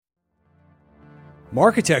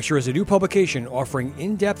Marketecture is a new publication offering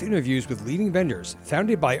in-depth interviews with leading vendors,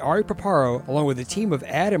 founded by Ari Paparo, along with a team of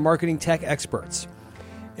ad and marketing tech experts.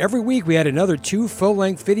 Every week, we add another 2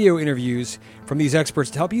 full-length video interviews from these experts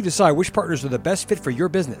to help you decide which partners are the best fit for your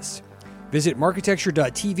business. Visit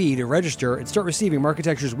marketecture.tv to register and start receiving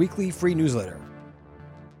Marketecture's weekly free newsletter.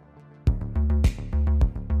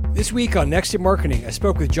 This week on Next in Marketing, I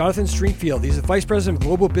spoke with Jonathan Stringfield. He's the Vice President of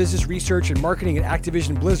Global Business Research and Marketing at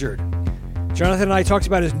Activision Blizzard. Jonathan and I talked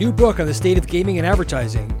about his new book on the state of gaming and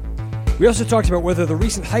advertising. We also talked about whether the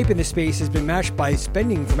recent hype in this space has been matched by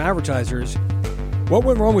spending from advertisers, what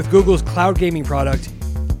went wrong with Google's cloud gaming product,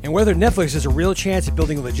 and whether Netflix has a real chance at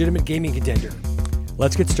building a legitimate gaming contender.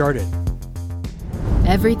 Let's get started.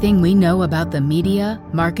 Everything we know about the media,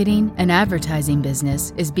 marketing, and advertising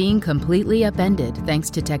business is being completely upended thanks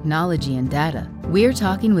to technology and data. We're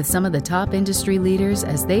talking with some of the top industry leaders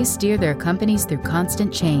as they steer their companies through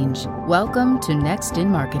constant change. Welcome to Next in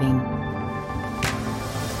Marketing.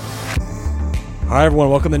 Hi, everyone.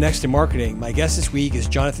 Welcome to Next in Marketing. My guest this week is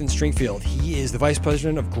Jonathan Stringfield. He is the Vice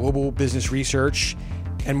President of Global Business Research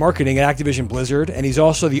and Marketing at Activision Blizzard, and he's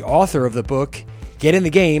also the author of the book, Get in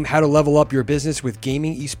the Game, How to Level Up Your Business with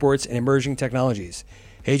Gaming, Esports, and Emerging Technologies.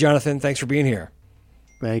 Hey, Jonathan, thanks for being here.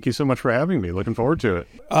 Thank you so much for having me. Looking forward to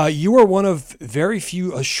it. You are one of very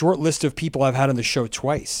few, a short list of people I've had on the show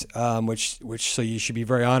twice, which so you should be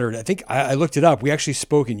very honored. I think I looked it up. We actually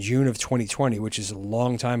spoke in June of 2020, which is a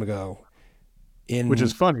long time ago. Which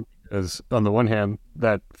is funny, because on the one hand,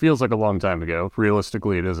 that feels like a long time ago.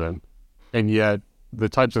 Realistically, it isn't. And yet, the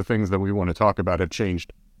types of things that we want to talk about have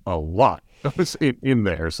changed a lot in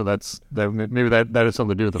there. So maybe that has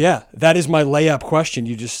something to do with it. Yeah, that is my layup question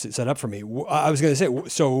you just set up for me. I was going to say,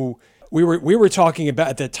 so we were talking about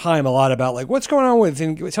at that time a lot about like what's going on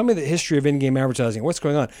with, tell me the history of in-game advertising. What's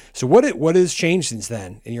going on? So what has changed since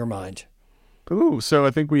then in your mind? So I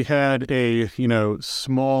think we had a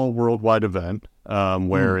small worldwide event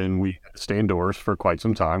wherein we had to stay indoors for quite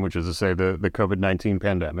some time, which is to say the COVID-19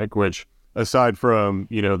 pandemic, which aside from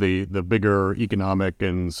the bigger economic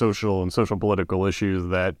and social political issues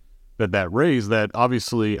that raised, that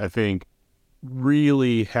obviously I think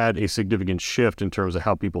really had a significant shift in terms of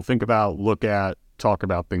how people think about, look at, talk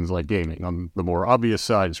about things like gaming. On the more obvious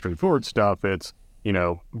side, straightforward stuff, it's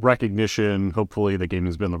recognition. Hopefully the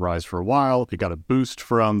gaming's been on the rise for a while. It got a boost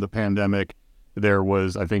from the pandemic. There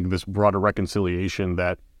was, I think, this broader reconciliation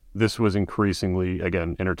that this was increasingly,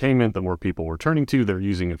 again, entertainment that more people were turning to. They're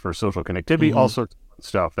using it for social connectivity, all sorts of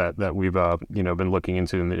stuff that we've, been looking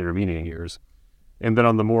into in the intervening years. And then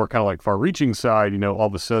on the more kind of like far-reaching side, all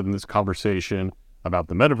of a sudden this conversation about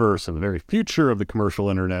the metaverse and the very future of the commercial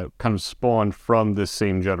internet kind of spawned from this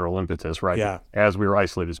same general impetus, right? Yeah. As we were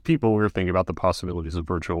isolated as people, we were thinking about the possibilities of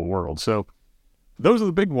virtual worlds. So those are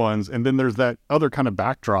the big ones. And then there's that other kind of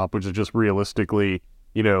backdrop, which is just realistically,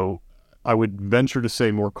 I would venture to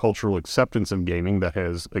say more cultural acceptance of gaming that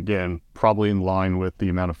has, again, probably in line with the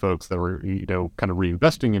amount of folks that were, kind of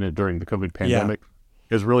reinvesting in it during the COVID pandemic,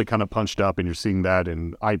 has really kind of punched up. And you're seeing that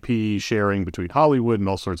in IP sharing between Hollywood and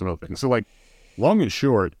all sorts of other things. So like, long and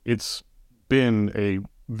short, it's been a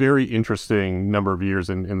very interesting number of years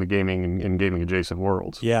in the gaming and gaming adjacent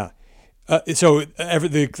worlds. Yeah. So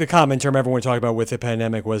the common term everyone talked about with the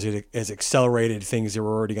pandemic was it has accelerated things that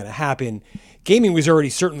were already going to happen. Gaming was already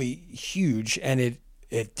certainly huge, and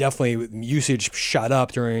it definitely usage shot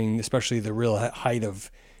up during especially the real height of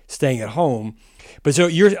staying at home. But so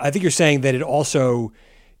I think you're saying that it also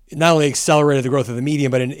not only accelerated the growth of the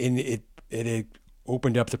medium, but it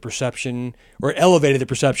opened up the perception or elevated the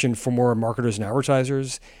perception for more marketers and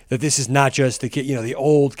advertisers that this is not just the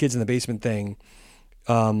old kids in the basement thing.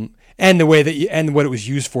 And the way and what it was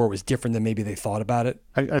used for was different than maybe they thought about it.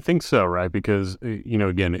 I think so, right? Because,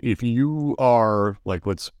 again, if you are like,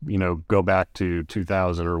 let's, go back to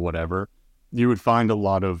 2000 or whatever, you would find a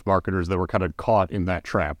lot of marketers that were kind of caught in that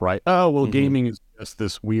trap, right? Oh, well, gaming is just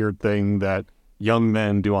this weird thing that young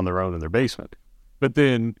men do on their own in their basement. But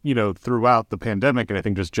then, throughout the pandemic, and I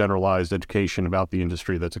think just generalized education about the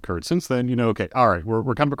industry that's occurred since then, okay, all right,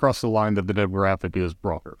 we're kind of across the line that the demographic is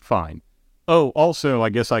broader. Fine. Oh, also, I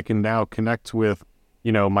guess I can now connect with,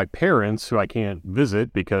 my parents who I can't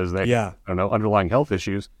visit because they, underlying health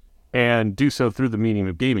issues, and do so through the medium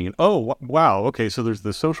of gaming. And wow, okay, so there's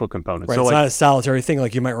the social component. Right, so it's not a solitary thing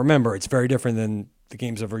like you might remember. It's very different than the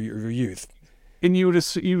games of your youth. And you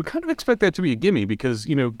would kind of expect that to be a gimme because,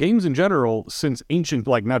 games in general, since ancient,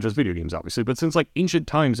 like not just video games, obviously, but since like ancient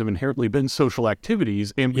times have inherently been social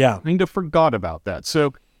activities, and we kind of forgot about that.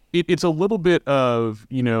 So it's a little bit of,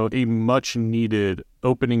 a much needed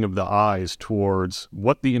opening of the eyes towards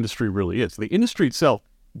what the industry really is. The industry itself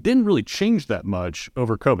didn't really change that much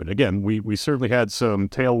over COVID. Again, we certainly had some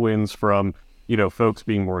tailwinds from, folks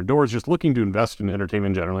being more indoors, just looking to invest in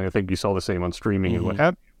entertainment generally. I think you saw the same on streaming and what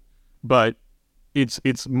have you. But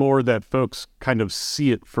it's more that folks kind of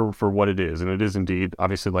see it for what it is. And it is indeed,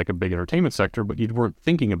 obviously, like a big entertainment sector, but you weren't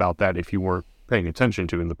thinking about that if you weren't paying attention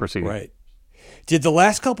to in the preceding. Right. Did the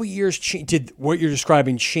last couple of years, did what you're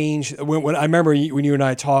describing change? When I remember when you and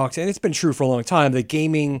I talked, and it's been true for a long time, that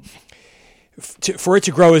gaming, for it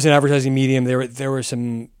to grow as an advertising medium, there were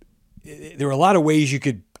a lot of ways you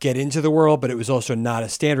could get into the world, but it was also not a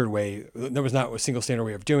standard way. There was not a single standard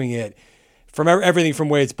way of doing it. From everything from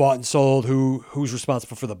way it's bought and sold, who's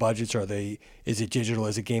responsible for the budgets? Is it digital?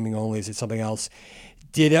 Is it gaming only? Is it something else?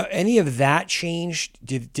 Did any of that change?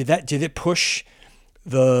 Did it push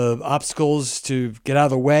the obstacles to get out of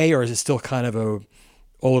the way, or is it still kind of a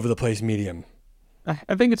all over the place medium?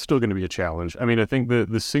 I think it's still going to be a challenge. I mean, I think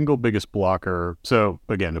the single biggest blocker. So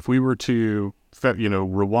again, if we were to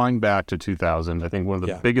rewind back to 2000, I think one of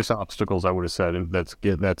the biggest obstacles I would have said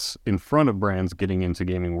that's in front of brands getting into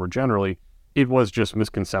gaming more generally, it was just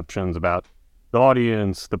misconceptions about the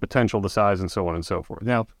audience, the potential, the size, and so on and so forth.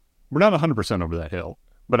 Now, we're not 100% over that hill.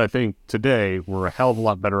 But I think today we're a hell of a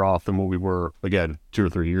lot better off than what we were, again, 2 or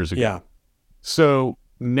 3 years ago. Yeah. So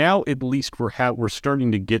now at least we're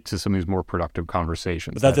starting to get to some of these more productive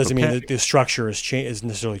conversations. But that doesn't mean that the structure is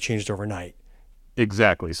necessarily changed overnight.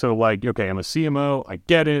 Exactly. So like, okay, I'm a CMO. I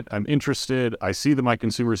get it. I'm interested. I see that my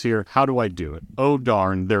consumers here. How do I do it? Oh,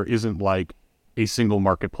 darn, there isn't like a single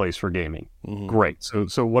marketplace for gaming. Mm-hmm. Great.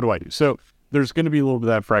 So what do I do? So there's going to be a little bit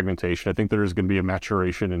of that fragmentation. I think there's going to be a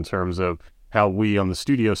maturation in terms of how we on the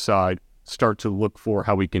studio side start to look for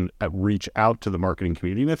how we can reach out to the marketing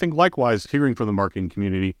community. And I think likewise, hearing from the marketing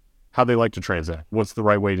community, how they like to transact, what's the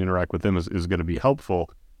right way to interact with them is going to be helpful.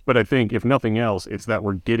 But I think if nothing else, it's that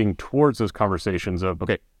we're getting towards those conversations of,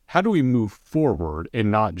 okay, how do we move forward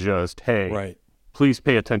and not just, hey, please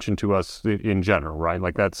pay attention to us in general, right?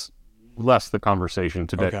 Like that's less the conversation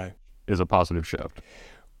today is a positive shift.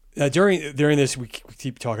 During this, we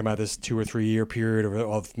keep talking about this 2 or 3 year period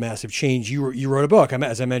of massive change. You wrote a book,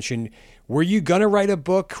 as I mentioned. Were you gonna write a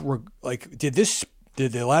book? Like, did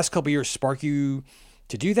the last couple of years spark you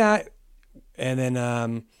to do that? And then,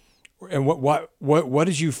 and what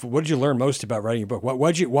did you learn most about writing a book?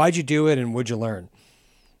 Why'd you do it, and what'd you learn?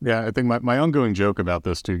 Yeah, I think my ongoing joke about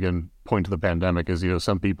this, to again point to the pandemic, is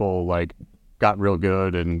some people like got real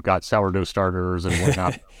good and got sourdough starters and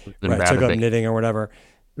whatnot. Took up knitting or whatever.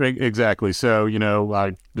 Exactly. So,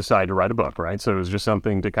 I decided to write a book, right? So it was just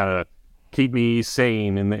something to kind of keep me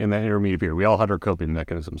sane in that intermediate period. We all had our coping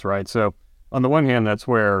mechanisms, right? So on the one hand, that's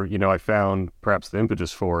where, I found perhaps the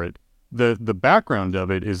impetus for it. The background of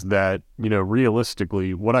it is that,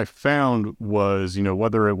 realistically, what I found was,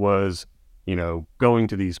 whether it was, going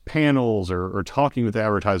to these panels or talking with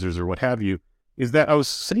advertisers or what have you, is that I was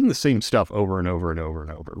saying the same stuff over and over and over and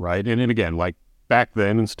over, right? And again, like, back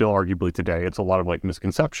then, and still arguably today, it's a lot of like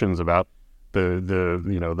misconceptions about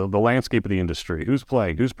the landscape of the industry, who's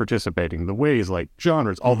playing, who's participating, the ways, like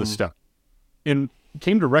genres, all this stuff. And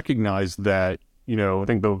came to recognize that, I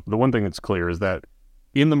think the one thing that's clear is that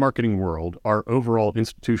in the marketing world, our overall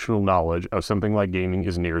institutional knowledge of something like gaming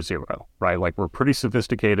is near zero, right? Like we're pretty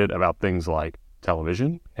sophisticated about things like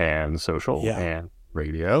television and social and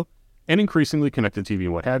radio and increasingly connected TV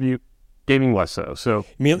and what have you. Gaming less so. So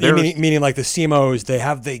meaning like the CMOs, they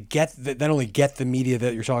not only get the media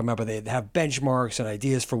that you're talking about, but they have benchmarks and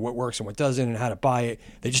ideas for what works and what doesn't and how to buy it.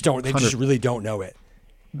 They just really don't know it.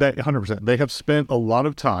 That 100%. They have spent a lot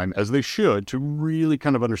of time, as they should, to really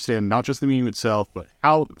kind of understand not just the medium itself, but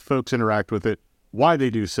how folks interact with it, why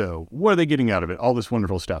they do so, what are they getting out of it, all this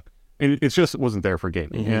wonderful stuff. And it wasn't there for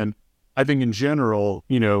gaming. Mm-hmm. And I think in general,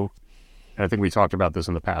 I think we talked about this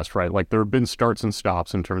in the past, right? Like there have been starts and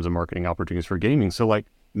stops in terms of marketing opportunities for gaming. So like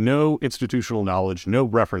no institutional knowledge, no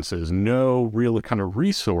references, no real kind of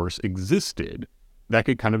resource existed that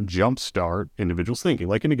could kind of jumpstart individuals thinking.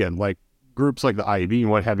 Like, and again, like groups like the IAB and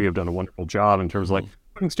what have you have done a wonderful job in terms of like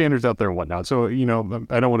putting standards out there and whatnot. So, I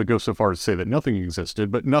don't want to go so far as to say that nothing existed,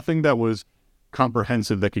 but nothing that was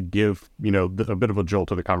comprehensive that could give, a bit of a jolt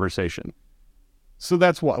to the conversation. So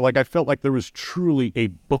that's why, like, I felt like there was truly a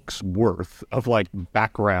book's worth of like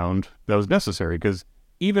background that was necessary, because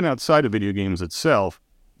even outside of video games itself,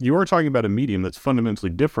 you are talking about a medium that's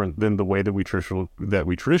fundamentally different than the way that we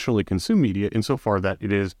traditionally consume media, insofar that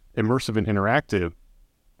it is immersive and interactive,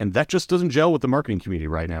 and that just doesn't gel with the marketing community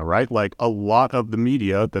right now, right? Like a lot of the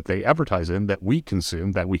media that they advertise in, that we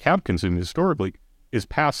consume, that we have consumed historically, is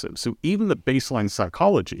passive. So even the baseline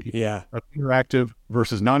psychology of interactive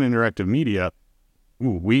versus non-interactive media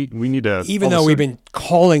ooh, we need to. Even though we've been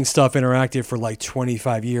calling stuff interactive for like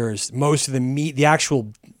 25 years, most of the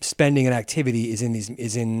actual spending and activity is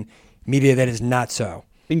in media that is not so.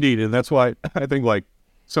 Indeed, and that's why I think like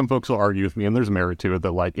some folks will argue with me, and there's merit to it,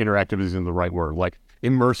 that like interactive isn't the right word, like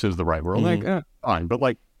immersive is the right word. Like, fine, but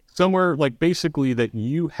like somewhere like basically that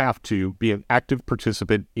you have to be an active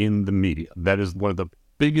participant in the media. That is one of the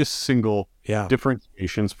biggest single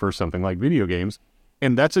differentiations for something like video games.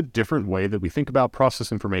 And that's a different way that we think about,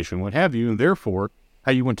 process information, what have you. And therefore,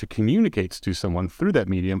 how you want to communicate to someone through that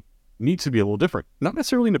medium needs to be a little different. Not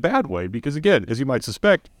necessarily in a bad way, because again, as you might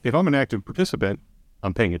suspect, if I'm an active participant,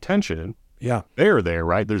 I'm paying attention. Yeah. They're there,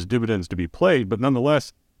 right? There's dividends to be played. But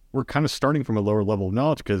nonetheless, we're kind of starting from a lower level of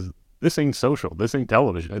knowledge because this ain't social. This ain't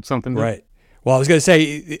television. It's something that... Right. Well, I was going to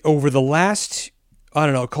say, over the last, I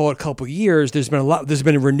don't know, call it a couple of years, there's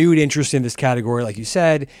been a renewed interest in this category, like you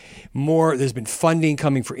said. There's been funding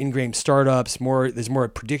coming for in-game startups. Suddenly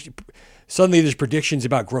there's predictions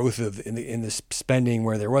about growth in this spending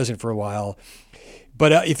where there wasn't for a while.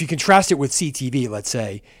 But if you contrast it with CTV, let's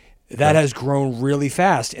say, that has grown really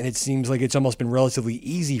fast, and it seems like it's almost been relatively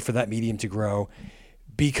easy for that medium to grow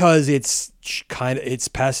because it's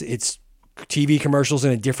TV commercials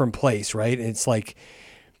in a different place, right? And it's like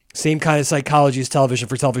same kind of psychology as television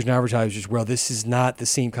for television advertisers. Well, this is not the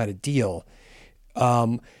same kind of deal.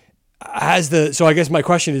 So I guess my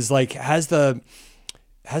question is like, has the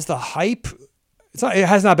hype? It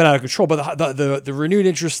has not been out of control, but the renewed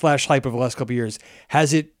interest / hype of the last couple of years,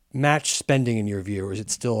 has it matched spending in your view, or is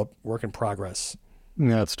it still a work in progress?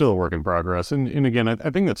 Yeah, it's still a work in progress. And again, I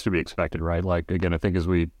think that's to be expected, right? Like, again, I think as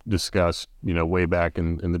we discussed, way back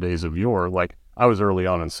in the days of yore, like I was early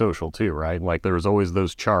on in social too, right? Like there was always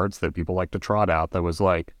those charts that people like to trot out that was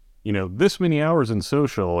like, this many hours in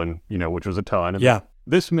social and, which was a ton. And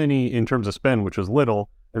this many in terms of spend, which was little.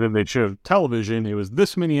 And then they'd show television. It was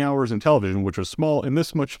this many hours in television, which was small, and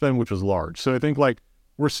this much spend, which was large. So I think like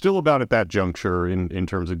we're still about at that juncture in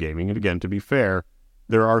terms of gaming. And again, to be fair,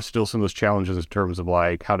 there are still some of those challenges in terms of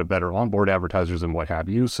like how to better onboard advertisers and what have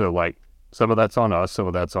you. So like some of that's on us, some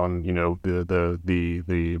of that's on,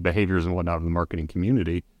 the behaviors and whatnot of the marketing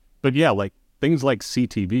community. But yeah, like things like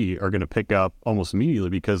CTV are going to pick up almost immediately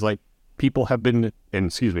because like people have been, and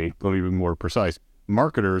excuse me, let me be more precise,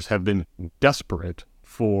 marketers have been desperate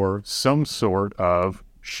for some sort of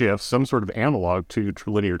shift, some sort of analog to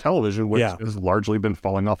linear television, which has largely been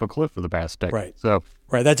falling off a cliff for the past decade. Right. So,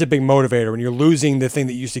 that's a big motivator. When you're losing the thing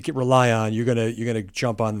that you used to rely on, you're gonna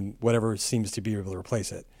jump on whatever seems to be able to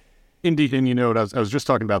replace it. Indeed, and I was just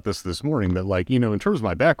talking about this morning that like in terms of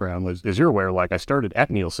my background, as you're aware, like I started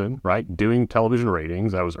at Nielsen, right, doing television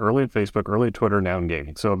ratings. I was early at Facebook, early at Twitter, now in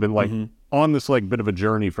gaming. So I've been like on this like bit of a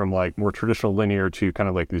journey from like more traditional linear to kind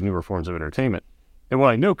of like these newer forms of entertainment. And what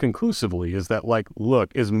I know conclusively is that, like,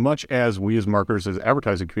 look, as much as we as marketers, as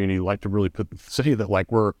advertising community, like to really say that, like,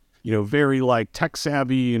 we're, very, like, tech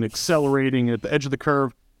savvy and accelerating at the edge of the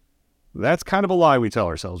curve, that's kind of a lie we tell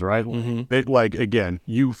ourselves, right? That, like, again,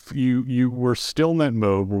 we're still in that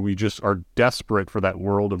mode where we just are desperate for that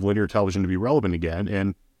world of linear television to be relevant again.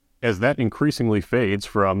 And as that increasingly fades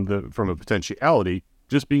from a potentiality,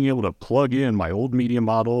 just being able to plug in my old media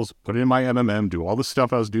models, put it in my MMM, do all the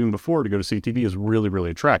stuff I was doing before to go to CTV is really,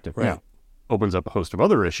 really attractive. Right. Now, opens up a host of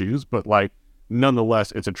other issues, but like,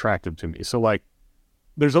 nonetheless, it's attractive to me. So like,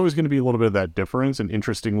 there's always going to be a little bit of that difference. And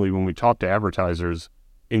interestingly, when we talk to advertisers,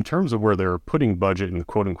 in terms of where they're putting budget in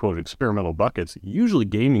quote unquote experimental buckets, usually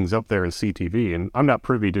gaming's up there in CTV. And I'm not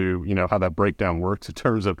privy to, how that breakdown works in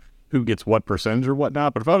terms of who gets what percentage or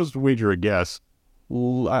whatnot. But if I was to wager a guess,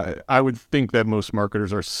 I would think that most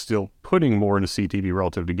marketers are still putting more into CTV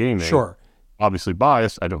relative to gaming. Sure. Obviously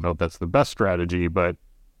biased. I don't know if that's the best strategy, but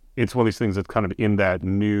it's one of these things that's kind of in that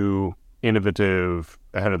new, innovative,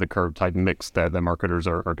 ahead of the curve type mix that marketers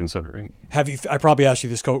are considering. I probably asked you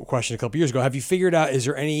this question a couple years ago. Have you figured out, is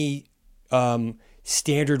there any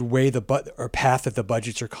standard way or path that the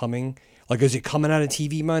budgets are coming? Like, is it coming out of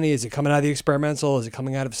TV money? Is it coming out of the experimental? Is it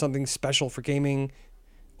coming out of something special for gaming?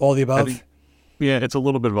 All the above? Yeah, it's a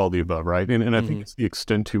little bit of all the above, right? And I think it's the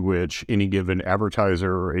extent to which any given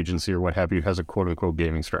advertiser or agency or what have you has a quote-unquote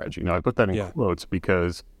gaming strategy. Now, I put that in quotes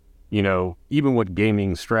because, even what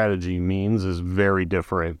gaming strategy means is very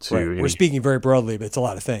different to... Right. We're speaking very broadly, but it's a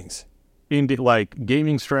lot of things. Indeed, like,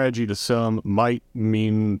 gaming strategy to some might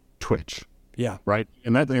mean Twitch. Yeah. Right?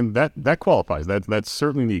 And that qualifies. That's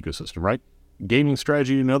certainly in the ecosystem, right? Gaming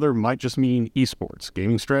strategy to another might just mean esports.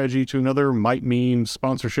 Gaming strategy to another might mean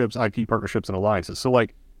sponsorships, IP partnerships, and alliances. So,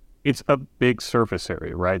 like, it's a big surface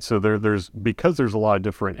area, right? So there's because there's a lot of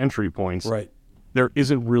different entry points. Right. there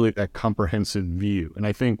isn't really that comprehensive view. And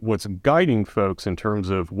I think what's guiding folks in terms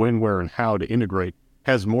of when, where, and how to integrate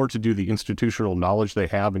has more to do the institutional knowledge they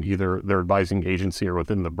have in either their advising agency or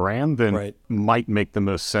within the brand than might make the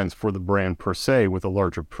most sense for the brand per se with a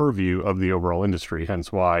larger purview of the overall industry.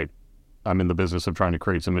 Hence why I'm in the business of trying to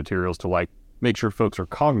create some materials to like make sure folks are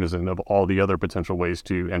cognizant of all the other potential ways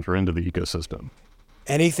to enter into the ecosystem.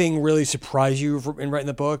 Anything really surprise you in writing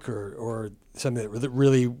the book, or something that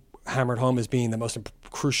really hammered home as being the most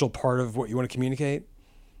crucial part of what you want to communicate?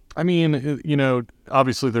 I mean,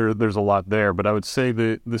 obviously there's a lot there, but I would say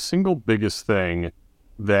the single biggest thing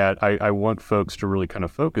that I want folks to really kind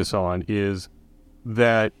of focus on is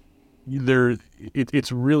that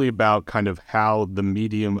it's really about kind of how the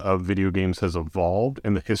medium of video games has evolved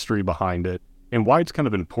and the history behind it, and why it's kind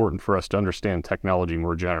of important for us to understand technology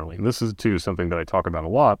more generally. And this is, too, something that I talk about a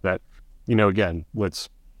lot that, again,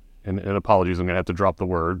 and apologies, I'm going to have to drop the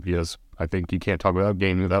word because I think you can't talk about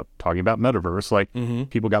gaming without talking about metaverse. Like,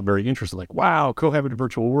 people got very interested, like, wow, cohabited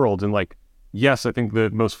virtual worlds. And like, yes, I think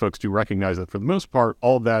that most folks do recognize that for the most part,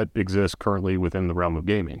 all of that exists currently within the realm of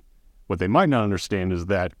gaming. What they might not understand is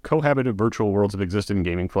that cohabited virtual worlds have existed in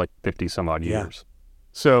gaming for like 50 some odd years.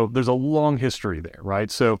 So there's a long history there, right?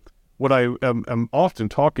 So what I am often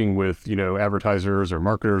talking with, advertisers or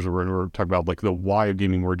marketers, or we're talking about like the why of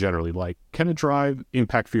gaming more generally, like, can it drive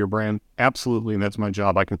impact for your brand? Absolutely. And that's my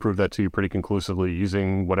job. I can prove that to you pretty conclusively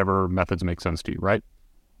using whatever methods make sense to you, right?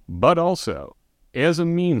 But also as a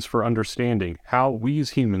means for understanding how we as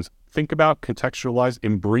humans think about, contextualize,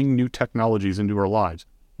 and bring new technologies into our lives,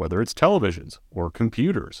 whether it's televisions or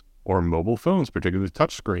computers or mobile phones, particularly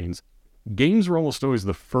touchscreens. Games were almost always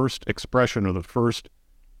the first expression or the first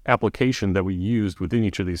application that we used within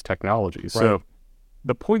each of these technologies. Right. So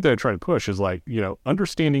the point that I try to push is like,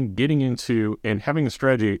 understanding, getting into, and having a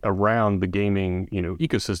strategy around the gaming,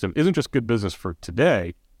 ecosystem isn't just good business for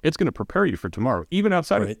today. It's going to prepare you for tomorrow, even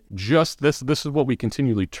outside of just this. This is what we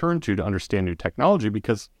continually turn to understand new technology,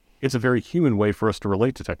 because it's a very human way for us to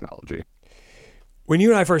relate to technology. When you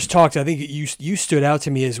and I first talked, I think you stood out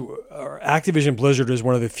to me as Activision Blizzard was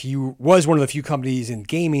one of the few companies in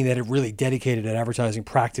gaming that had really dedicated an advertising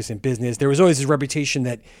practice and business. There was always this reputation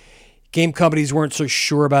that game companies weren't so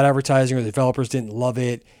sure about advertising, or the developers didn't love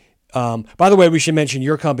it. By the way, we should mention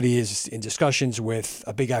your company is in discussions with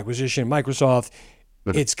a big acquisition, Microsoft.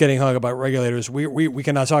 It's getting hung up by regulators. We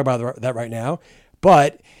cannot talk about that right now.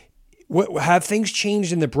 But have things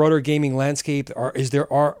changed in the broader gaming landscape? Is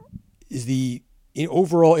the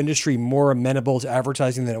overall industry more amenable to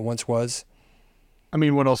advertising than it once was? I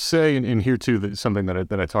mean, what I'll say, and here too, that something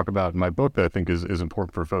that I talk about in my book that I think is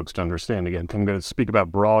important for folks to understand. Again, I'm going to speak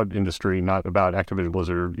about broad industry, not about Activision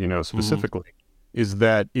Blizzard, specifically, is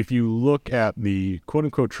that if you look at the quote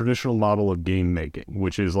unquote traditional model of game making,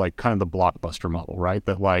 which is like kind of the blockbuster model, right?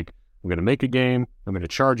 That like, I'm going to make a game, I'm going to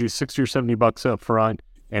charge you $60 or $70 up front,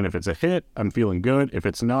 and if it's a hit, I'm feeling good. If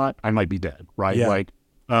it's not, I might be dead, right? Yeah. Like,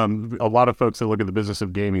 a lot of folks that look at the business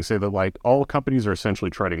of gaming say that like all companies are essentially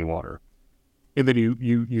treading water. And then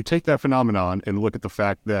you take that phenomenon and look at the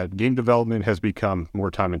fact that game development has become more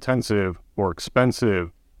time intensive, more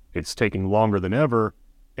expensive. It's taking longer than ever.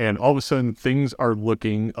 And all of a sudden things are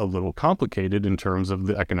looking a little complicated in terms of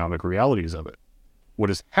the economic realities of it. What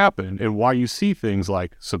has happened, and why you see things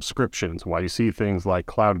like subscriptions, why you see things like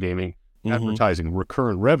cloud gaming, advertising,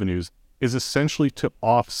 recurrent revenues, is essentially to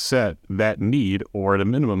offset that need, or at a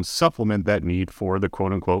minimum supplement that need for the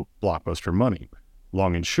quote unquote blockbuster money.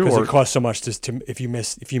 Long and short, because it costs so much if you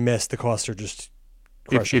miss the costs are just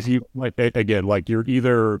crushing. If you like, again, like you're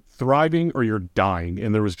either thriving or you're dying,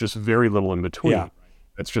 and there was just very little in between. Yeah.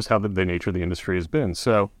 That's just how the nature of the industry has been.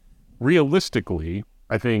 So realistically,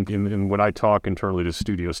 I think in when I talk internally to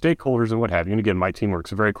studio stakeholders and what have you, and again, my team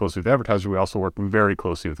works very closely with advertisers, we also work very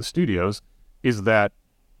closely with the studios, is that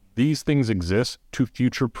these things exist to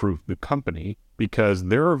future-proof the company, because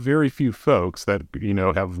there are very few folks that,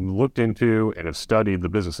 have looked into and have studied the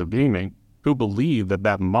business of gaming who believe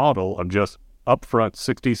that model of just upfront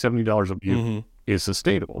 $60, $70 a view is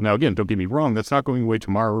sustainable. Now, again, don't get me wrong, that's not going away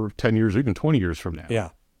tomorrow, 10 years, or even 20 years from now. Yeah.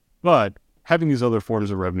 But having these other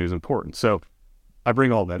forms of revenue is important. So I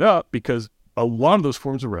bring all that up because a lot of those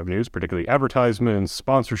forms of revenues, particularly advertisements,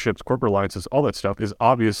 sponsorships, corporate alliances, all that stuff is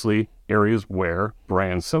obviously areas where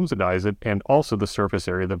brands subsidize it, and also the surface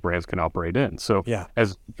area that brands can operate in. So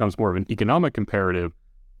as it becomes more of an economic imperative,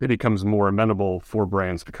 it becomes more amenable for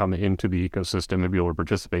brands to come into the ecosystem and be able to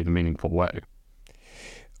participate in a meaningful way.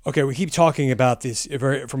 Okay, we keep talking about this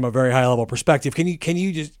from a very high level perspective. Can you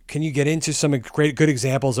get into some good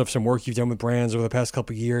examples of some work you've done with brands over the past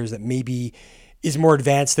couple of years that maybe is more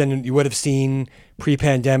advanced than you would have seen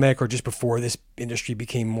pre-pandemic or just before this industry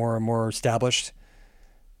became more and more established?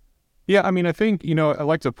 Yeah, I mean, I think, I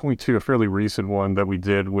like to point to a fairly recent one that we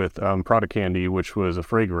did with Prada Candy, which was a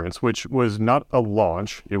fragrance, which was not a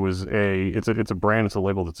launch. It's a brand, it's a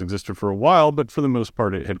label that's existed for a while, but for the most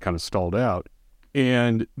part, it had kind of stalled out.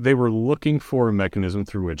 And they were looking for a mechanism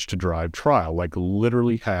through which to drive trial, like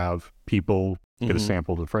literally have people get a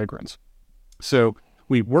sample of the fragrance. So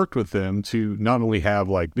we worked with them to not only have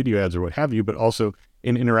like video ads or what have you, but also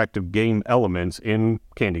an interactive game elements in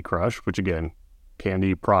Candy Crush, which again,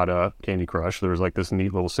 Candy, Prada, Candy Crush, there was like this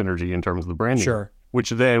neat little synergy in terms of the branding. Sure.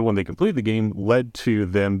 Which then, when they completed the game, led to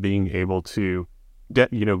them being able to,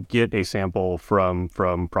 get a sample from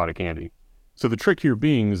Prada Candy. So the trick here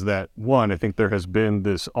being is that, one, I think there has been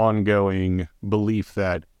this ongoing belief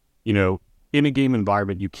that, in a game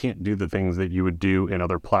environment, you can't do the things that you would do in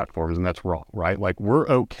other platforms, and that's wrong, right? Like, we're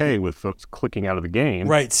okay with folks clicking out of the game.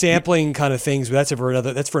 Right, sampling kind of things, but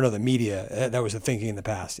that's for another media. That was the thinking in the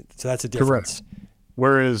past. So that's a difference. Correct.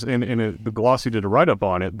 Whereas the Glossy did a write-up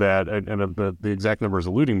on it that, and the exact number is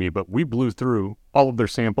eluding me, but we blew through all of their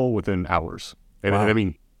sample within hours. And wow. I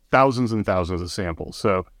mean, thousands and thousands of samples.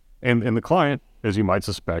 So, and the client, as you might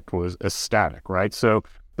suspect, was ecstatic, right? So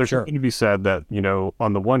there's something to be said that,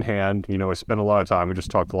 on the one hand, I spent a lot of time, we just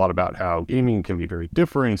talked a lot about how gaming can be very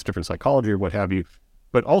different, it's different psychology or what have you,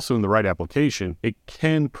 but also in the right application, it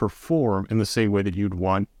can perform in the same way that you'd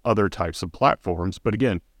want other types of platforms. But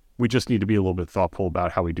again, we just need to be a little bit thoughtful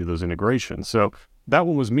about how we do those integrations. So that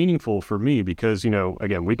one was meaningful for me because,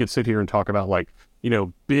 again, we could sit here and talk about like,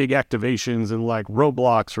 big activations and like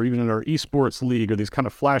Roblox or even in our esports league or these kind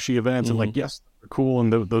of flashy events and like, yes, they're cool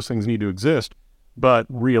and those things need to exist. But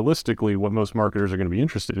realistically, what most marketers are going to be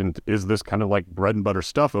interested in is this kind of like bread and butter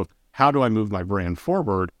stuff of how do I move my brand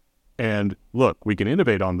forward? And look, we can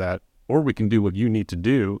innovate on that, or we can do what you need to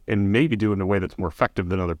do and maybe do it in a way that's more effective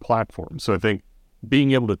than other platforms. So I think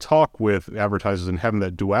being able to talk with advertisers and having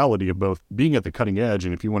that duality of both being at the cutting edge,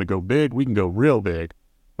 and if you want to go big, we can go real big.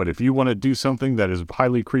 But if you want to do something that is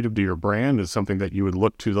highly accretive to your brand, is something that you would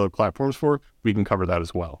look to the other platforms for, we can cover that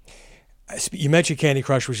as well. You mentioned Candy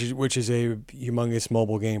Crush, which is a humongous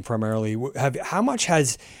mobile game primarily.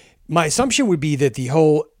 My assumption would be that the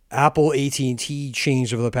whole Apple AT&T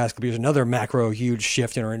change over the past couple years, another macro huge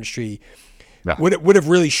shift in our industry, would have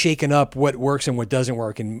really shaken up what works and what doesn't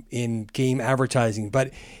work in game advertising.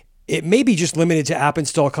 But it may be just limited to app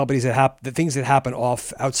install companies the things that happen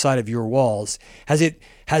outside of your walls. Has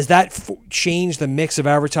that changed the mix of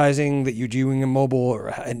advertising that you're doing in mobile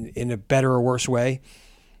or in a better or worse way?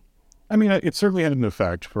 I mean, it certainly had an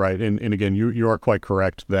effect, right? And again, you are quite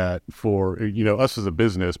correct that for, us as a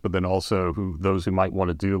business, but then also those who might want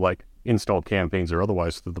to do like install campaigns or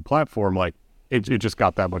otherwise through the platform, like it just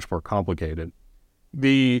got that much more complicated.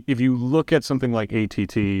 If you look at something like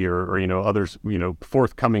ATT or others,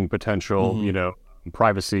 forthcoming potential,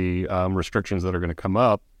 privacy restrictions that are going to come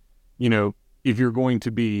up, if you're going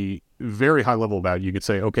to be very high level about it, you could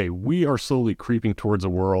say, okay, we are slowly creeping towards a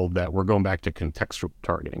world that we're going back to contextual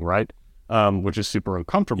targeting, right? Which is super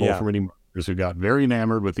uncomfortable for many marketers who got very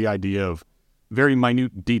enamored with the idea of very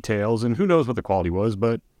minute details, and who knows what the quality was,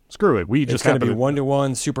 but screw it. It's going to be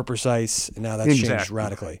one-to-one, super precise, and now that's changed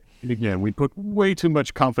radically. And again, we put way too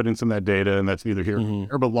much confidence in that data, and that's neither here nor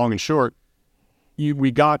there, but long and short,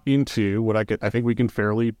 we got into what I think we can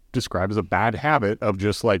fairly describe as a bad habit of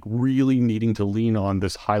just like really needing to lean on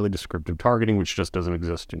this highly descriptive targeting, which just doesn't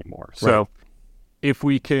exist anymore. Right. So if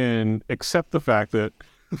we can accept the fact that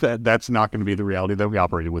that's not going to be the reality that we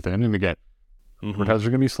operated within, and again, advertisers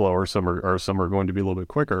are going to be slower, some are going to be a little bit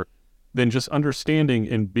quicker, then just understanding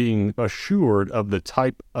and being assured of the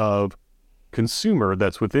type of consumer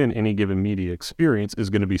that's within any given media experience is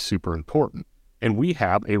going to be super important. And we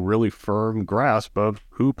have a really firm grasp of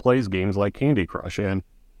who plays games like Candy Crush. And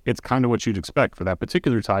it's kind of what you'd expect for that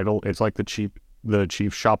particular title. It's like the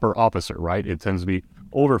chief shopper officer, right? It tends to be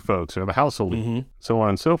older folks who have a household, so on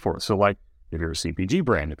and so forth. So like if you're a CPG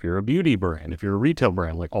brand, if you're a beauty brand, if you're a retail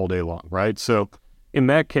brand, like all day long, right? So in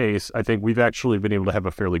that case, I think we've actually been able to have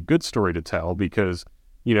a fairly good story to tell because,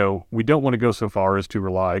 we don't want to go so far as to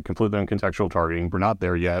rely completely on contextual targeting. We're not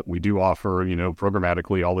there yet. We do offer,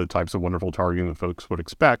 programmatically all the types of wonderful targeting that folks would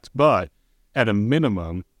expect. But at a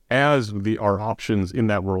minimum, as our options in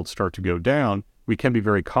that world start to go down, we can be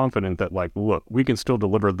very confident that look, we can still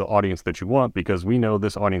deliver the audience that you want because we know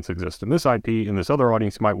this audience exists in this IP and this other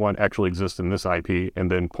audience you might want actually exists in this IP,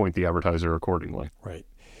 and then point the advertiser accordingly. Right.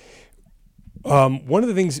 One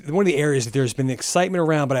of the areas that there's been excitement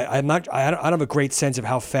around, but I don't have a great sense of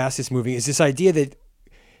how fast it's moving, is this idea that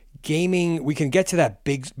gaming, we can get to that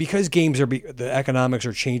big, because games are, the economics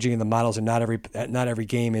are changing and the models, and not every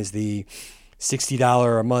game is the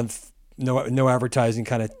 $60 a month, no advertising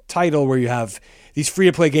kind of title, where you have these free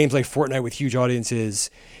to play games like Fortnite with huge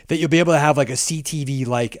audiences, that you'll be able to have like a CTV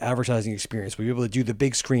like advertising experience. We'll be able to do the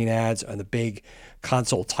big screen ads on the big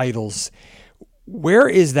console titles. Where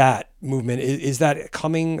is that movement? Is that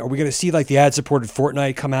coming? Are we going to see like the ad supported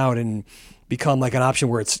Fortnite come out and become like an option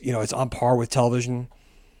where it's, it's on par with television?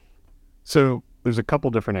 So there's a couple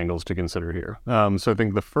different angles to consider here. So I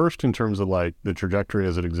think the first, in terms of like the trajectory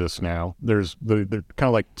as it exists now, there's kind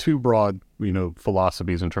of like two broad,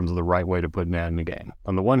 philosophies in terms of the right way to put an ad in a game.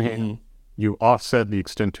 On the one hand, you offset the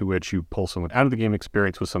extent to which you pull someone out of the game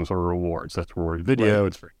experience with some sort of rewards. That's reward video. Right.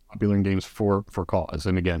 It's very popular in games for cause.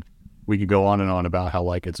 And again, we could go on and on about how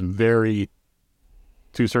like it's very,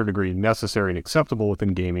 to a certain degree, necessary and acceptable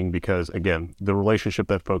within gaming, because again, the relationship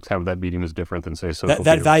that folks have with that medium is different than, say, social.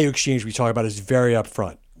 That value exchange we talk about is very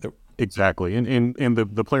upfront. Exactly, and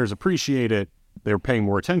the players appreciate it. They're paying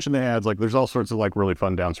more attention to ads. Like, there's all sorts of like really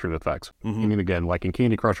fun downstream effects. I mean, again, like in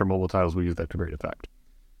Candy Crush or mobile titles, we use that to great effect.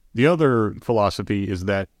 The other philosophy is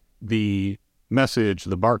that the message,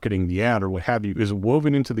 the marketing, the ad, or what have you, is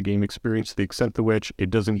woven into the game experience to the extent to which it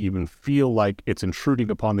doesn't even feel like it's intruding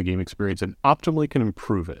upon the game experience, and optimally can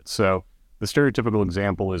improve it. So the stereotypical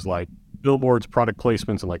example is like billboards, product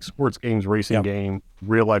placements, and like sports games, racing game,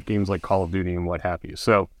 real life games like Call of Duty and what have you.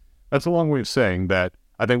 So that's a long way of saying that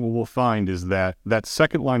I think what we'll find is that that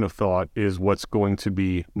second line of thought is what's going to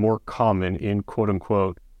be more common in quote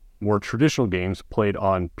unquote more traditional games played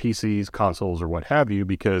on PCs, consoles, or what have you,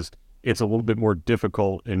 because it's a little bit more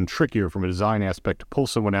difficult and trickier from a design aspect to pull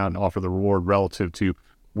someone out and offer the reward relative to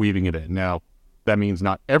weaving it in. Now, that means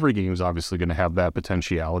not every game is obviously going to have that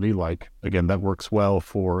potentiality. Like, again, that works well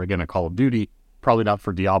for, again, a Call of Duty, probably not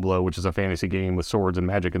for Diablo, which is a fantasy game with swords and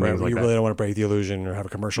magic and things like that. You really don't want to break the illusion or have a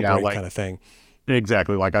commercial break kind of thing.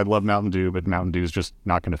 Exactly. Like, I love Mountain Dew, but Mountain Dew is just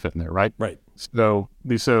not going to fit in there, right? Right. So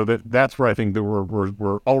that's where I think that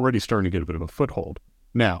we're already starting to get a bit of a foothold.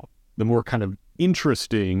 Now, the more kind of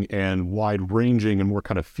interesting and wide-ranging and more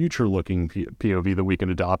kind of future-looking POV that we can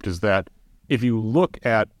adopt is that if you look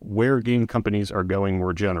at where game companies are going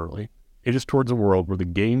more generally, it is towards a world where the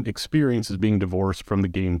game experience is being divorced from the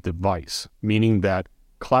game device, meaning that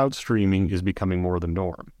cloud streaming is becoming more the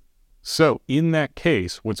norm. So in that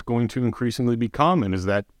case, what's going to increasingly be common is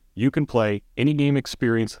that you can play any game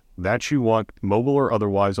experience that you want, mobile or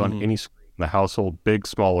otherwise, on any screen in the household, big,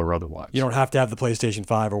 small, or otherwise. You don't have to have the PlayStation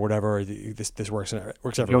 5 or whatever. This works everywhere.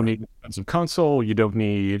 You don't need an expensive console. You don't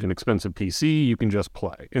need an expensive PC. You can just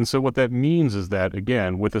play. And so what that means is that,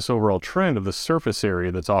 again, with this overall trend of the surface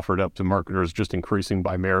area that's offered up to marketers just increasing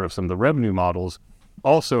by merit of some of the revenue models,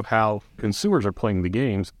 also how consumers are playing the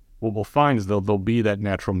games, what we'll find is there'll be that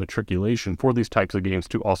natural matriculation for these types of games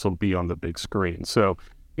to also be on the big screen. So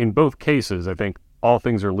in both cases, I think all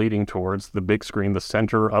things are leading towards the big screen, the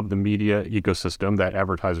center of the media ecosystem that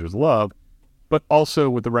advertisers love, but also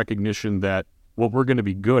with the recognition that what we're going to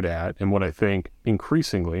be good at, and what I think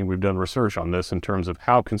increasingly, and we've done research on this in terms of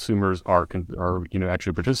how consumers are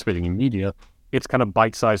actually participating in media, it's kind of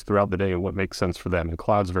bite-sized throughout the day and what makes sense for them. And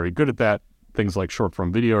cloud's very good at that. Things like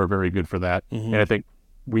short-form video are very good for that. And I think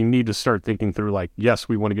we need to start thinking through, like, yes,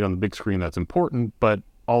 we want to get on the big screen, that's important, but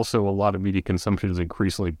also a lot of media consumption is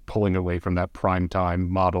increasingly pulling away from that prime time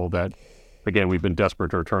model that, again, we've been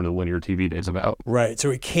desperate to return to the linear TV days about. Right.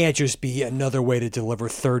 So it can't just be another way to deliver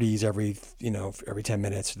 30s every 10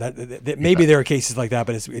 minutes. That maybe there are cases like that,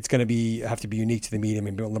 but it's going to have to be unique to the medium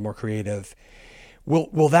and be a little more creative.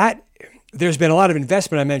 Will that? There's been a lot of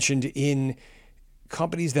investment I mentioned in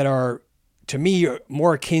companies that are, to me,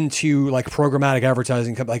 more akin to like programmatic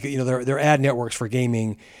advertising, like they're ad networks for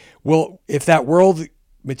gaming. If that world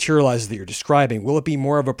materializes that you're describing, will it be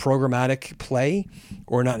more of a programmatic play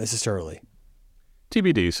or not necessarily?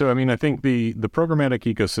 TBD. So, I mean, I think the programmatic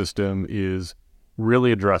ecosystem is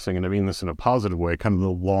really addressing, and I mean this in a positive way, kind of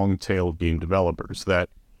the long tail of game developers. That,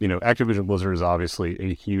 Activision Blizzard is obviously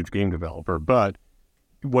a huge game developer, but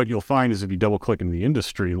what you'll find is if you double click into the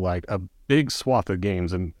industry, like a big swath of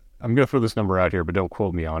games, and I'm going to throw this number out here, but don't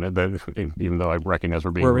quote me on it, even though I recognize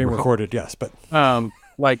we're being recorded, yes, but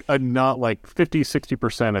not like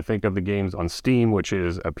 50-60%, I think, of the games on Steam, which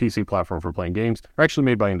is a PC platform for playing games, are actually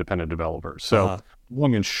made by independent developers. So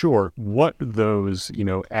long and short, what those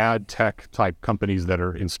ad tech type companies that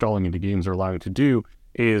are installing into games are allowing to do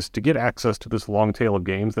is to get access to this long tail of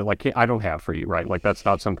games that, like, I don't have for you, right? Like, that's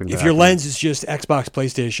not something that if your lens is just Xbox,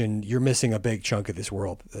 PlayStation, you're missing a big chunk of this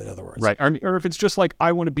world, in other words. Right. Or if it's just like,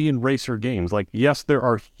 I want to be in racer games, like, yes, there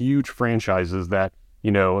are huge franchises that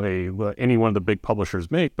any one of the big publishers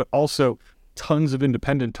make, but also tons of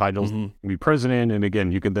independent titles can be present in. And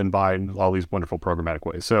again, you can then buy in all these wonderful programmatic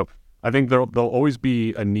ways. So I think there'll always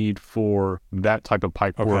be a need for that type of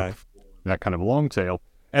pipe work, that kind of long tail.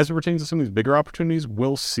 As it pertains to some of these bigger opportunities,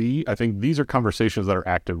 we'll see. I think these are conversations that are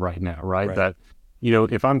active right now, right? That,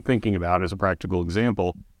 if I'm thinking about, as a practical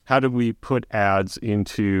example, how do we put ads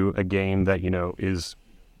into a game that, is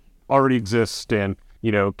already exists, and,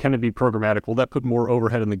 can it be programmatic? Will that put more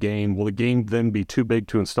overhead in the game? Will the game then be too big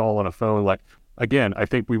to install on a phone? Like, again, I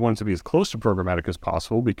think we want to be as close to programmatic as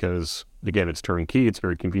possible because, again, it's turnkey, it's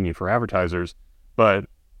very convenient for advertisers, but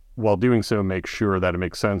while doing so, make sure that it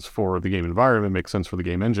makes sense for the game environment, makes sense for the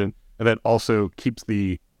game engine, and that also keeps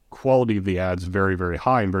the quality of the ads very, very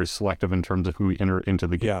high and very selective in terms of who we enter into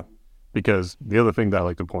the game. Yeah. Because the other thing that I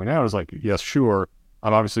like to point out is, like, yes, sure,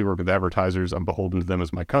 I'm obviously working with advertisers, I'm beholden to them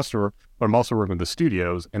as my customer, but I'm also working with the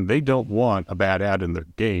studios, and they don't want a bad ad in their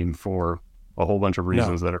game for a whole bunch of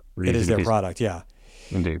reasons that are it is their product. Yeah.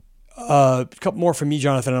 Indeed. A couple more from me,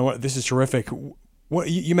 Jonathan. This is terrific. What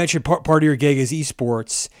you mentioned, part of your gig is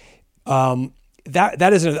esports.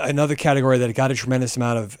 That is another category that got a tremendous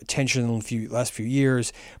amount of attention in the last few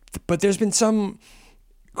years, but there's been some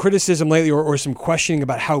criticism lately, or some questioning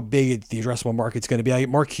about how big the addressable market's going to be.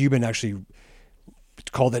 Mark Cuban actually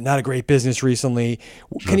called it not a great business recently.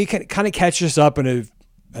 Can you kind of catch us up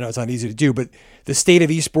I know it's not easy to do, but the state of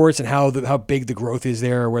esports and how big the growth is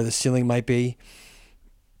there, or where the ceiling might be?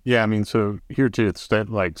 Yeah, I mean, so here too, it's that,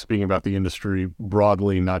 like, speaking about the industry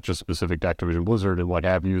broadly, not just specific to Activision Blizzard and what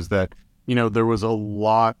have you, is that, there was a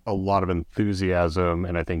lot of enthusiasm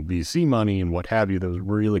and I think VC money and what have you that was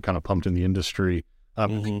really kind of pumped in the industry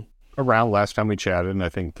around last time we chatted, and I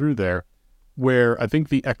think through there, where I think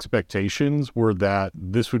the expectations were that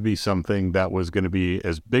this would be something that was going to be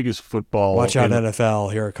as big as football. Watch out,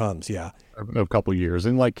 NFL, here it comes, yeah. A couple of years.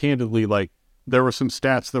 And, like, candidly, like, there were some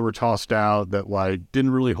stats that were tossed out that, like,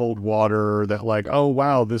 didn't really hold water, that, like, oh,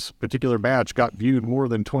 wow, this particular match got viewed more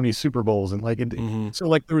than 20 Super Bowls. And, like, so,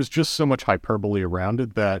 like, there was just so much hyperbole around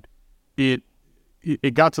it that it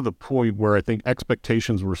got to the point where I think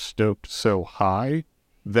expectations were stoked so high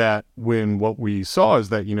that when what we saw is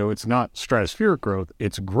that, it's not stratospheric growth,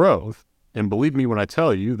 it's growth. And believe me when I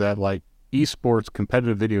tell you that, like, esports,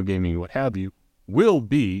 competitive video gaming, what have you,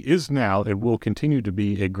 is now and will continue to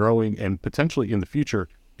be a growing and potentially in the future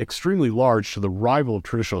extremely large to the rival of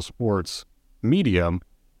traditional sports medium.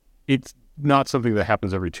 It's not something that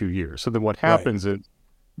happens every 2 years. So then what happens is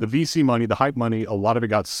the VC money, the hype money, a lot of it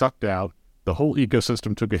got sucked out. The whole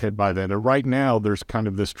ecosystem took a hit by then. And right now there's kind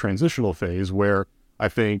of this transitional phase where I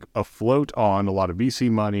think afloat on a lot of VC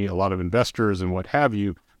money, a lot of investors and what have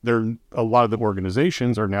you, a lot of the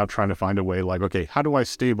organizations are now trying to find a way, like, okay, how do I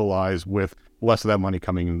stabilize with less of that money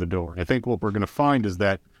coming in the door? And I think what we're going to find is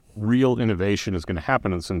that real innovation is going to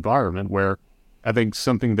happen in this environment, where I think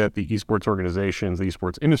something that the esports organizations, the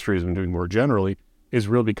esports industry has been doing more generally is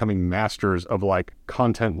really becoming masters of, like,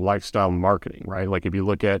 content lifestyle marketing, right? Like, if you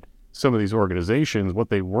look at some of these organizations, what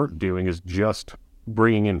they weren't doing is just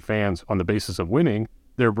bringing in fans on the basis of winning.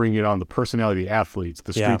 They're bringing on the personality of the athletes,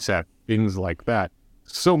 the street set, things like that.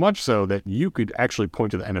 So much so that you could actually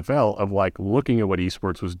point to the NFL of, like, looking at what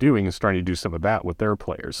esports was doing and starting to do some of that with their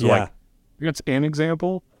players. So, like, that's an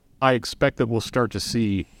example. I expect that we'll start to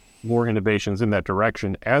see more innovations in that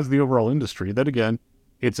direction as the overall industry. That, again,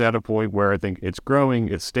 it's at a point where I think it's growing,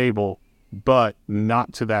 it's stable, but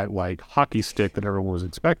not to that, like, hockey stick that everyone was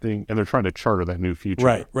expecting, and they're trying to charter that new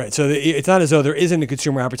future. Right. So it's not as though there isn't a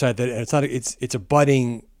consumer appetite, that it's a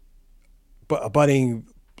budding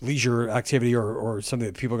leisure activity or something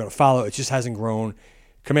that people are going to follow. It just hasn't grown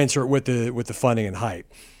commensurate with the funding and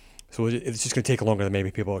hype. So it's just going to take longer than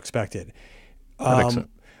maybe people expected.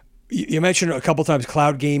 You mentioned a couple times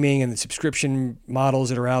cloud gaming and the subscription models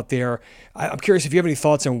that are out there. I'm curious if you have any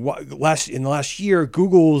thoughts on in the last year,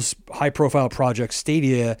 Google's high-profile project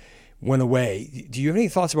Stadia went away. Do you have any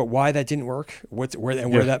thoughts about why that didn't work? Where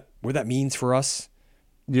that means for us?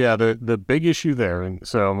 Yeah, the big issue there, and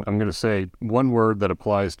so I'm going to say one word that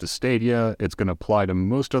applies to Stadia. It's going to apply to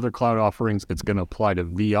most other cloud offerings. It's going to apply to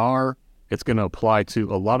VR. It's going to apply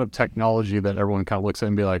to a lot of technology that everyone kind of looks at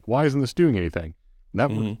and be like, why isn't this doing anything? And that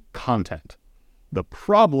was content. The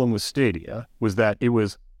problem with Stadia was that it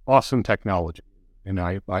was awesome technology. And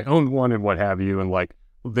I owned one and what have you, and, like,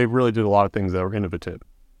 they really did a lot of things that were innovative.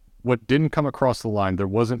 What didn't come across the line, there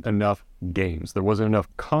wasn't enough games. There wasn't enough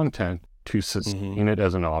content to sustain it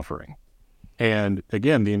as an offering. And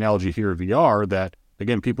again, the analogy here of VR, that,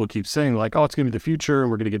 again, people keep saying, like, oh, it's going to be the future and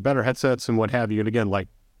we're going to get better headsets and what have you. And again, like,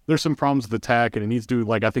 there's some problems with the tech and it needs to,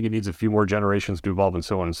 like, I think it needs a few more generations to evolve and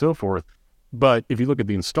so on and so forth. But if you look at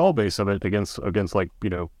the install base of it against like,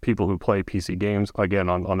 people who play PC games, again,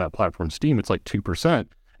 on that platform, Steam, it's like 2%.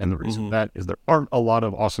 And the reason for that is there aren't a lot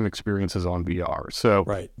of awesome experiences on VR. So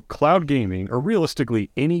cloud gaming, or realistically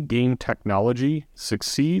any game technology,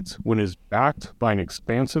 succeeds when it is backed by an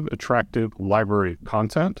expansive, attractive library of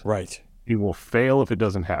content. Right. It will fail if it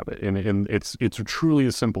doesn't have it. And it's truly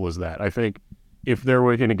as simple as that. I think if there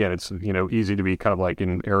were, and again, it's, easy to be kind of like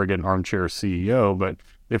an arrogant armchair CEO, but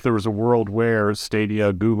if there was a world where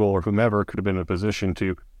Stadia, Google, or whomever could have been in a position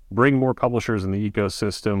to bring more publishers in the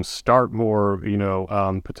ecosystem, start more,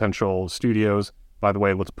 potential studios. By the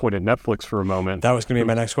way, let's point at Netflix for a moment. That was going to be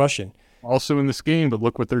my next question. Also in this game, but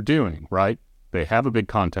look what they're doing, right? They have a big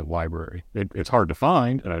content library. It's hard to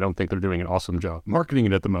find, and I don't think they're doing an awesome job marketing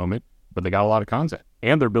it at the moment, but they got a lot of content,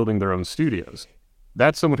 and they're building their own studios.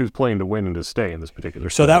 That's someone who's playing to win and to stay in this particular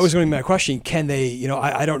space. So that was going to be my question. Can they,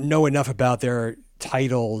 I don't know enough about their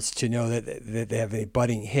titles to know that they have any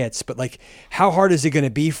budding hits, but like, how hard is it going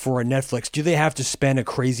to be for a Netflix? Do they have to spend a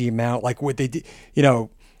crazy amount, like what they did, to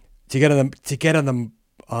get on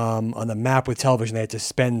the map with television? They had to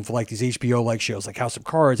spend for like these HBO like shows like House of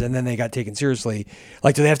Cards, and then they got taken seriously.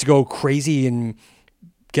 Like, do they have to go crazy and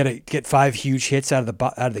get 5 huge hits out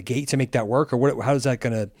of the gate to make that work, or what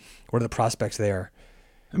are the prospects there?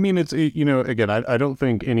 I mean, it's, again, I don't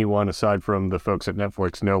think anyone aside from the folks at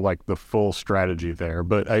Netflix know like the full strategy there.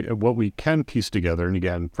 But what we can piece together, and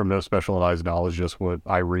again, from no specialized knowledge, just what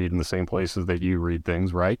I read in the same places that you read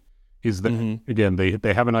things, right, is that, again,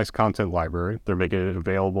 they have a nice content library. They're making it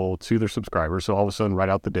available to their subscribers. So all of a sudden, right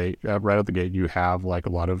out the gate, you have like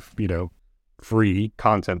a lot of, free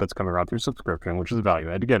content that's coming around through subscription, which is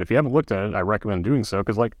value add. Again, if you haven't looked at it, I recommend doing so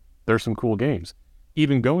because like there's some cool games.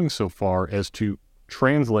 Even going so far as to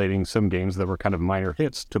translating some games that were kind of minor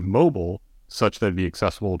hits to mobile such that it'd be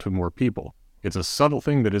accessible to more people. It's a subtle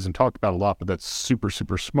thing that isn't talked about a lot, but that's super,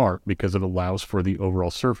 super smart because it allows for the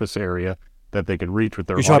overall surface area that they can reach with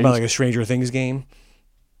their audience. You're talking about like a Stranger Things game?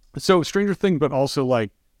 So Stranger Things, but also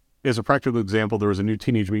like, as a practical example, there was a new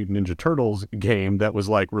Teenage Mutant Ninja Turtles game that was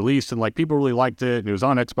like released and like people really liked it. And it was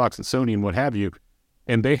on Xbox and Sony and what have you.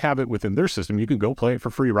 And they have it within their system. You can go play it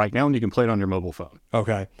for free right now and you can play it on your mobile phone.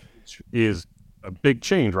 Okay. Which is a big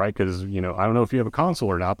change, right? Because, I don't know if you have a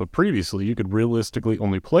console or not, but previously you could realistically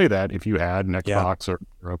only play that if you had an Xbox or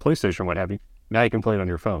a PlayStation or what have you. Now you can play it on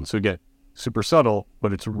your phone. So again, super subtle,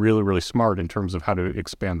 but it's really, really smart in terms of how to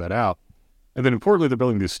expand that out. And then importantly, they're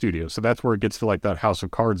building these studios. So that's where it gets to like that House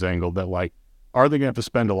of Cards angle that like, are they going to have to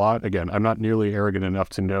spend a lot? Again, I'm not nearly arrogant enough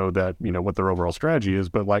to know that, what their overall strategy is,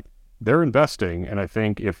 but like they're investing. And I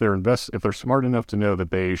think if they're smart enough to know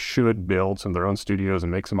that they should build some of their own studios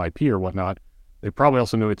and make some IP or whatnot, they probably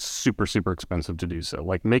also know it's super, super expensive to do so.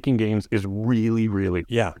 Like making games is really, really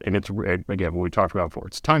hard. And it's, again, what we talked about before,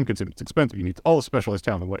 it's time consuming, it's expensive. You need all the specialized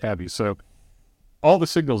talent and what have you. So all the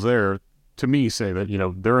signals there to me say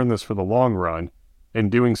that, they're in this for the long run and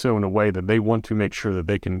doing so in a way that they want to make sure that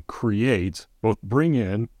they can create, both bring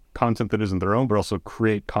in content that isn't their own, but also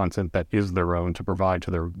create content that is their own to provide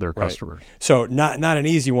to their customers. So not an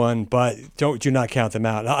easy one, but do not count them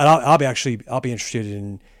out. I'll be interested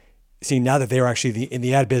in seeing now that they're actually in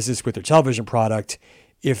the ad business with their television product,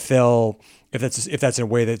 if that's a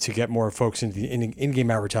way to get more folks into in-game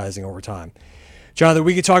advertising over time. Jonathan,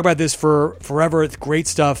 we could talk about this for forever. It's great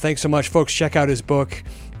stuff. Thanks so much, folks. Check out his book,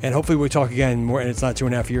 and hopefully we'll talk again more. And it's not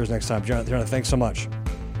 2.5 years next time. Jonathan, thanks so much.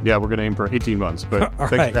 Yeah, we're going to aim for 18 months, but all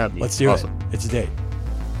thanks right, for having me. Let's do it. It's a date.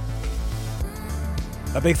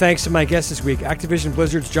 A big thanks to my guests this week, Activision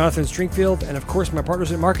Blizzard's Jonathan Stringfield, and of course my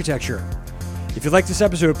partners at Marketecture. If you like this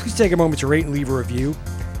episode, please take a moment to rate and leave a review.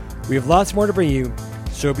 We have lots more to bring you,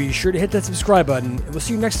 so be sure to hit that subscribe button, and we'll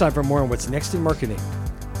see you next time for more on what's next in marketing.